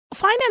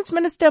Finance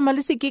Minister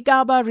Malusi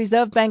Gigaba,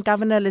 Reserve Bank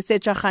Governor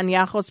Lesetja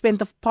Kganyago spent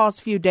the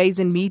past few days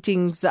in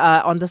meetings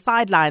on the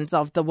sidelines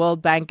of the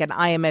World Bank and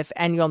IMF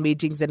annual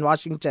meetings in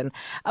Washington.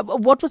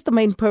 What was the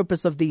main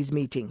purpose of these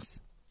meetings?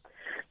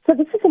 So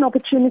this is an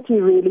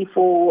opportunity really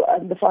for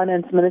the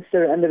Finance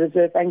Minister and the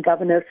Reserve Bank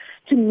Governor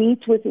to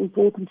meet with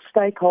important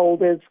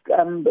stakeholders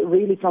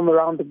really from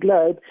around the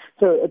globe.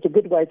 So it's a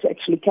good way to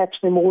actually catch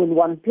them all in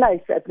one place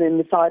in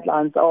the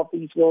sidelines of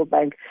these World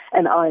Bank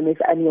and IMF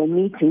annual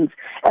meetings.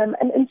 And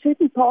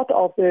certainly part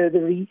of the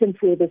reason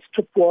for this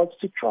trip was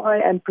to try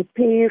and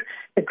prepare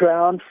the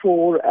ground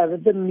for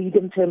the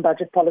medium-term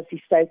budget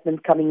policy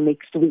statement coming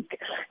next week.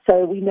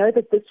 So we know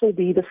that this will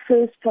be the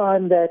first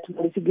time that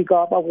Malusi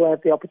Gigaba will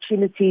have the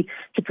opportunity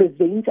to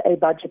present a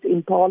budget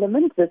in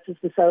Parliament. This is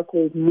the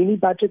so-called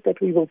mini-budget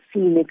that we will see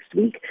next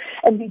week.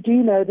 And we do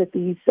know that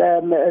these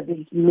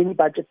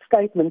mini-budget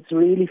statements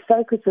really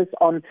focuses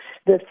on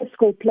the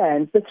fiscal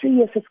plans, the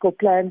 3-year fiscal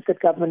plans that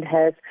government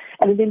has,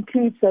 and it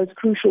includes those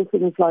crucial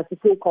things like the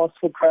forecast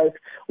for growth,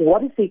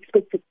 what is the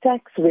expected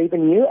tax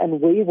revenue,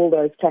 and where will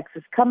those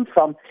taxes come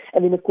from,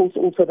 and then, of course,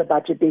 also the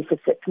budget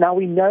deficit. Now,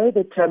 we know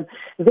that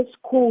this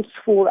course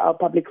for our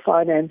public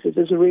finances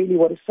is really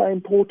what is so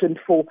important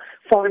for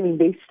foreign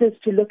investors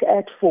to look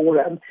at, for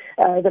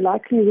the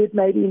likelihood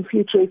maybe in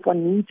future if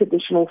one needs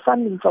additional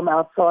funding from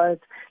outside,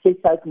 let's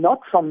hope not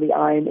from the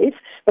IMF,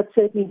 but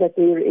certainly that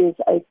there is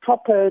a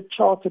proper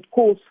charted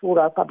course for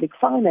our public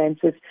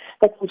finances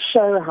that will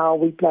show how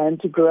we plan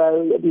to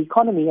grow the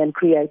economy and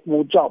create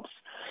more jobs.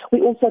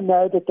 We also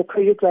know that the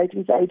credit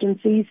ratings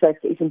agencies, like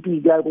S&P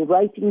Global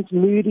Ratings,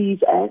 Moody's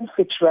and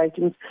Fitch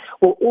Ratings,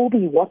 will all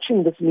be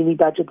watching this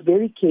mini-budget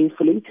very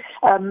carefully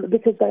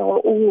because they are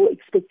all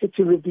expected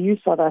to review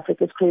South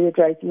Africa's credit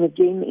rating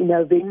again in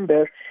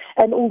November.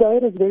 And although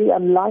it is very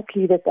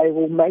unlikely that they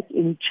will make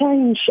any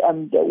change,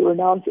 or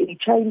announce any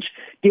change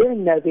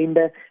during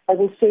November, they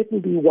will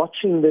certainly be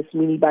watching this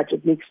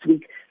mini-budget next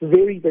week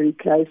very, very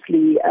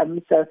closely.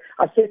 So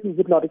I certainly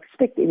would not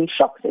expect any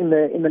shocks in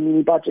the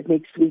mini-budget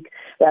next week.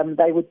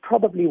 They would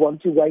probably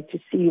want to wait to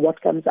see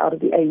what comes out of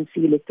the ANC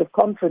elective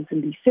conference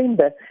in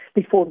December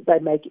before they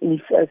make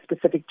any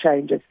specific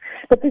changes.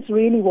 But this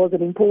really was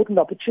an important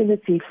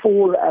opportunity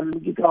for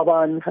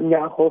Gigaba and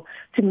Kganyago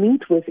to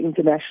meet with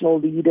international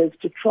leaders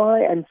to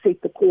try and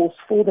set the course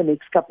for the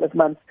next couple of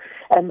months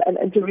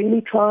and to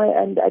really try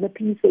and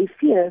appease their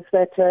fears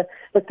that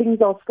things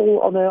are still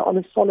on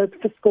a solid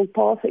fiscal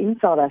path in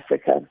South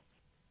Africa.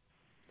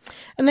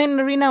 And then,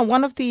 Narina,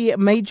 one of the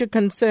major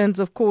concerns,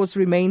 of course,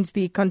 remains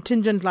the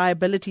contingent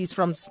liabilities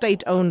from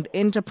state-owned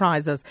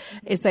enterprises.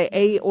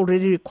 SAA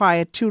already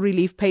required 2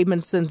 relief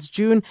payments since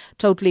June,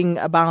 totaling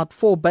about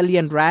 4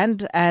 billion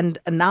rand. And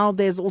now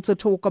there's also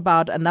talk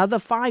about another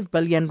 5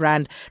 billion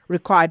rand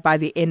required by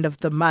the end of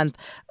the month.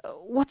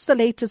 What's the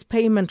latest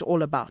payment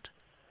all about?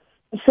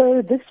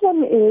 So this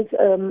one is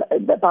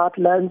about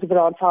loans of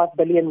around 5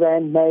 billion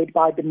rand made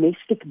by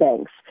domestic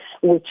banks,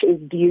 which is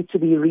due to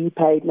be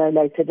repaid no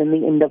later than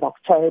the end of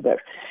October.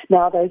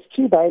 Now, those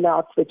 2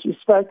 bailouts that you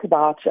spoke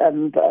about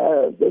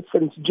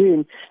since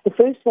June, the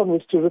first one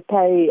was to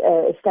repay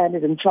a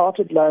Standard and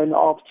Chartered loan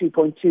of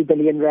 2.2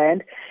 billion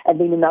rand, and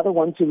then another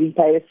one to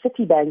repay a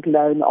Citibank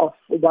loan of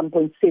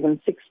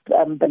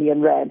 1.76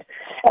 billion rand.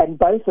 And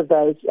both of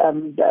those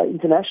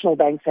international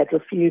banks had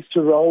refused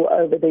to roll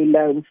over their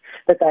loans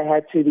that they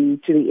had to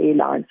the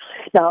airline.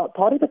 Now,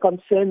 part of the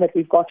concern that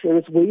we've got here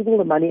is where will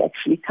the money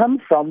actually come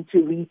from to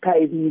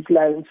repay these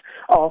loans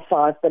of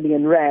 5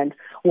 billion rand.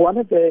 One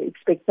of the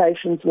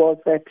expectations was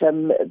that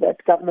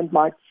government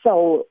might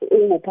sell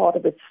all or part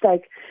of its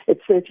stake, its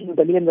 13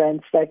 billion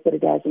rand stake that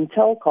it has in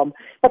Telkom.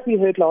 But we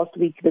heard last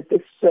week that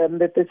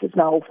this is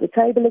now off the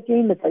table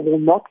again, that they will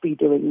not be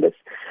doing this.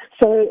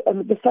 So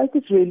the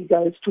focus really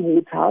goes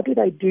towards how do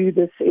they do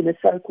this in a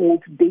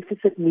so-called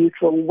deficit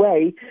neutral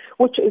way,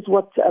 which is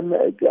what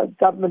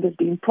government has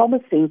been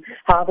promising,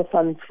 how the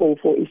funds for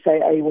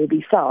SAA will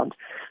be found.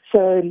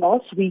 So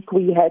last week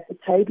we had the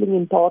tabling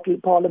in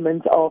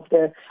Parliament of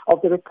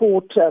the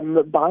report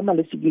by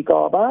Malusi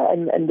Gigaba,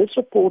 and this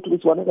report was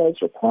one of those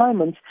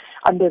requirements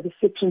under the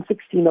Section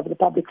 16 of the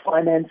Public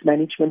Finance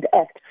Management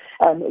Act,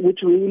 which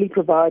really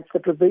provides the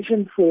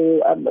provision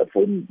for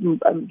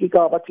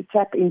Gigaba to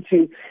tap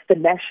into the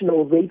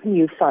National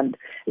Revenue Fund,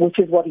 which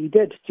is what he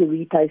did to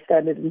repay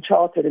Standard and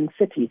Chartered and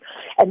Citi.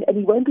 And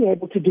he won't be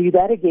able to do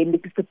that again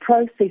because the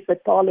process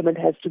that Parliament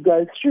has to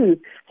go through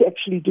to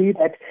actually do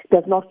that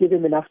does not give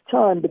him enough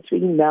time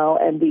between now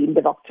and the end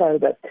of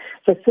October.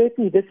 So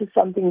certainly this is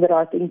something that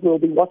I think we'll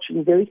be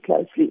watching very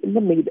closely in the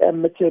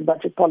midterm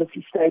budget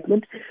policy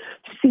statement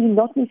to see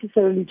not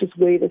necessarily just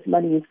where this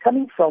money is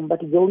coming from,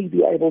 but will he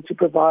be able to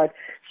provide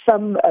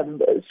some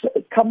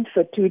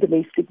comfort to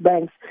domestic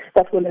banks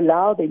that will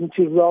allow them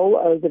to roll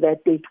over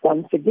that debt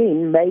once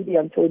again, maybe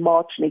until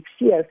March next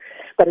year.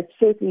 But it's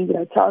certainly,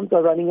 times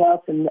are running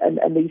out and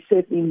there's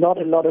certainly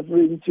not a lot of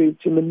room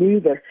to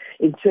maneuver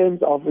in terms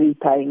of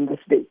repaying this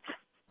debt.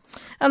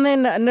 And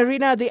then,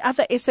 Nerina, the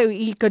other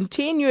SOE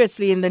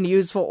continuously in the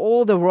news for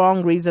all the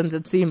wrong reasons,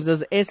 it seems,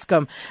 is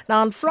Eskom.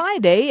 Now, on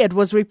Friday, it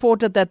was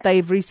reported that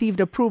they've received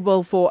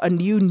approval for a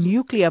new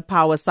nuclear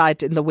power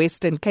site in the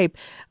Western Cape.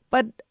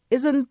 But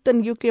isn't the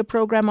nuclear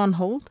program on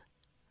hold?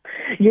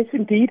 Yes,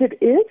 indeed it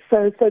is.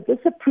 So this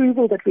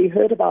approval that we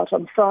heard about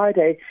on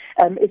Friday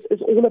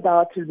is all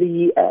about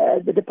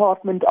the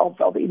Department of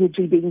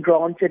Energy being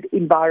granted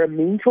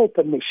environmental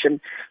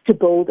permission to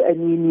build a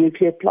new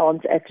nuclear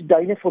plant at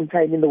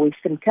Doynefontein in the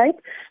Western Cape.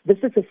 This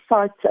is a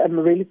site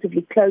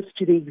relatively close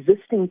to the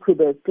existing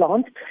Koeberg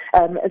plant.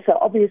 So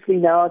obviously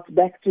now it's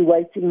back to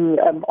waiting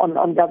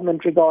on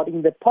government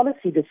regarding the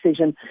policy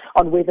decision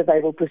on whether they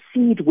will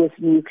proceed with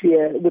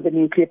the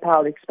nuclear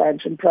power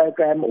expansion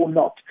program or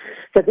not.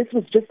 So this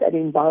was just an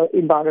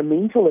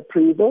environmental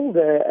approval.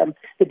 The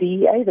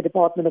DEA, the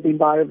Department of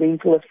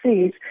Environmental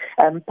Affairs,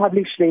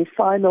 published their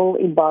final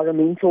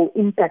environmental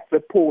impact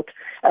report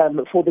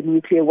for the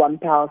Nuclear One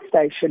power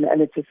station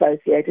and its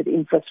associated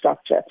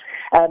infrastructure.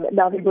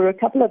 Now, there were a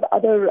couple of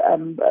other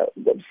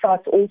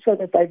sites also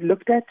that they've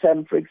looked at.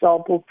 For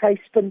example,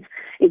 Taystpunt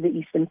in the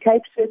Eastern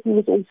Cape certainly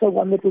was also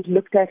one that was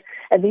looked at.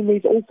 And then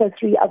there's also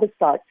 3 other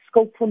sites,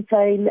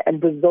 Skulpfontein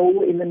and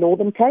Brazil in the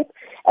Northern Cape,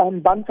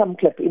 and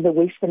Bantamklip in the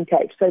Western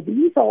Cape. So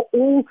these are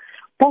all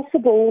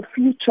possible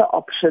future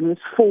options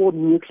for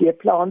nuclear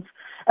plants.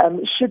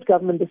 Should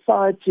government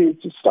decide to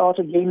start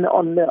again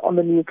on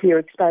the nuclear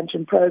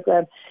expansion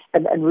program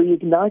and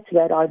reignite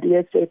that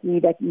idea, certainly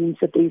that means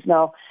that there's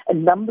now a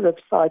number of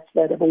sites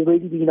that have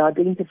already been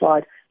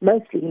identified,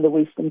 mostly in the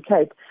Western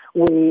Cape,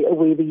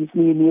 where these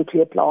new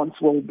nuclear plants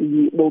will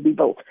be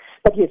built.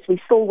 But yes, we're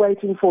still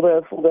waiting for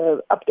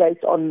the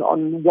updates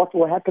on what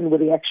will happen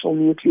with the actual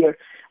nuclear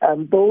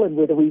bill and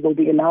whether we will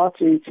be allowed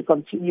to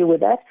continue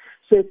with that.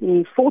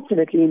 Certainly,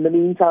 fortunately, in the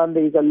meantime,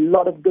 there's a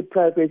lot of good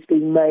progress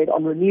being made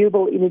on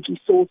renewable energy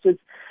sources,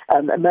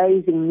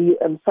 amazing new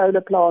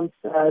solar plants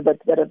that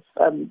have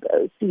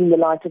seen the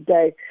light of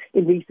day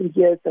in recent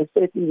years. So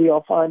certainly we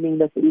are finding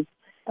that there is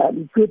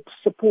good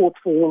support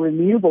for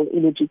renewable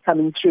energy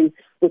coming through,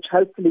 which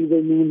hopefully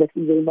will mean that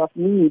we will not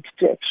need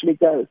to actually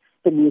go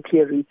the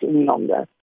nuclear route any longer.